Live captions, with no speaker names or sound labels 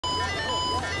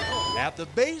at the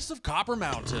base of Copper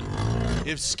Mountain.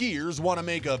 If skiers want to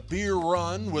make a beer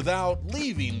run without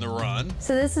leaving the run,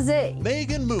 so this is it.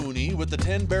 Megan Mooney with the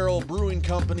 10 Barrel Brewing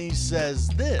Company says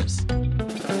this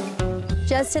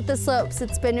Just hit the slopes.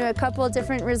 It's been to a couple of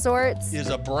different resorts. Is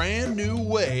a brand new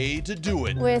way to do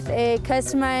it. With a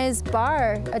customized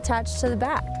bar attached to the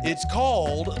back. It's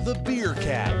called the Beer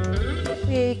Cat.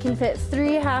 We can fit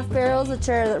 3 half barrels, which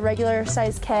are the regular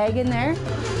size keg in there.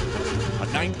 A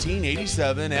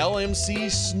 1987 LMC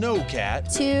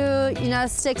Snowcat. 2,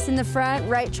 sticks in the front,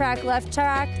 right track, left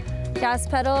track, gas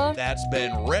pedal. That's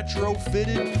been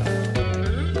retrofitted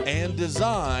and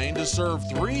designed to serve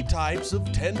 3 types of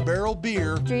 10-barrel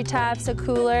beer. 3 taps, a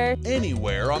cooler.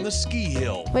 Anywhere on the ski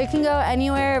hill. We can go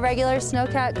anywhere a regular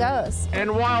Snowcat goes.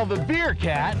 And while the Beer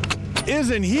Cat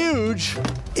isn't huge,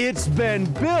 it's been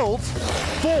built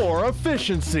for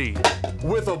efficiency.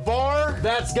 With a bar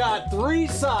that's got 3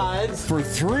 sides for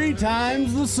 3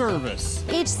 times the service.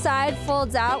 Each side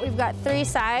folds out. We've got 3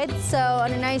 sides, so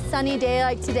on a nice sunny day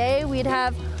like today, we'd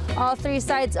have all 3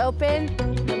 sides open.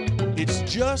 It's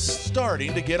just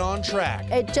starting to get on track.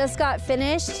 It just got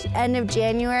finished end of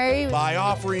January. By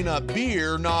offering a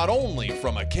beer not only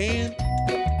from a can,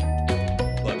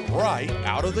 but right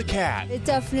out of the cat. It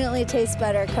definitely tastes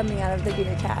better coming out of the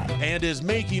Beer Cat. And is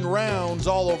making rounds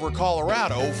all over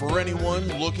Colorado for anyone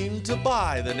looking to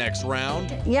buy the next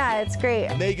round. Yeah, it's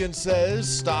great. Megan says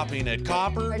stopping at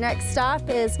Copper. Our next stop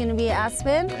is going to be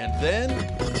Aspen. And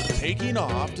then taking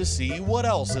off to see what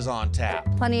else is on tap.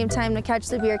 Plenty of time to catch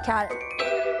the Beer Cat.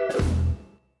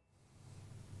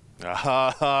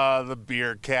 The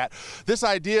Beer Cat. This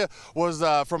idea was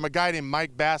from a guy named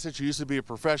Mike Bassett, who used to be a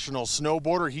professional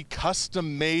snowboarder. He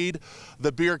custom made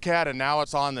the Beer Cat, and now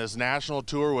it's on this national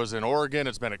tour. It was in Oregon.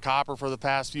 It's been at Copper for the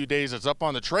past few days. It's up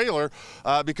on the trailer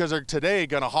because they're today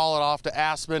going to haul it off to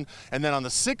Aspen, and then on the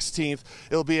 16th,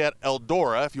 it'll be at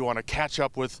Eldora if you want to catch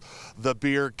up with the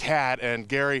Beer Cat. And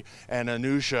Gary and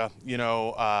Anusha,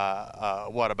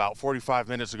 about 45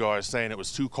 minutes ago, I was saying it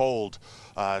was too cold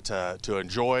to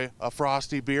enjoy a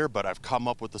frosty beer, but I've come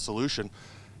up with the solution.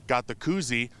 Got the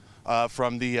koozie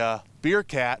from the Beer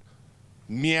Cat.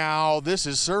 Meow, this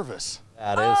is service.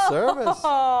 That is service.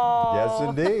 Yes,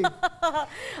 indeed.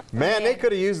 Man, they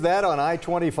could have used that on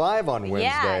I-25 on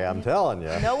Wednesday, I'm telling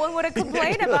you. No one would have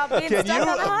complained about being stuck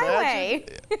on the highway.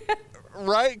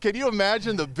 Right? Can you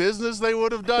imagine the business they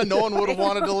would have done? No one would have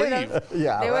wanted to leave.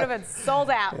 Yeah, they would have been sold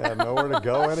out. Yeah, nowhere to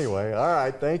go anyway. All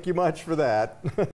right, thank you much for that.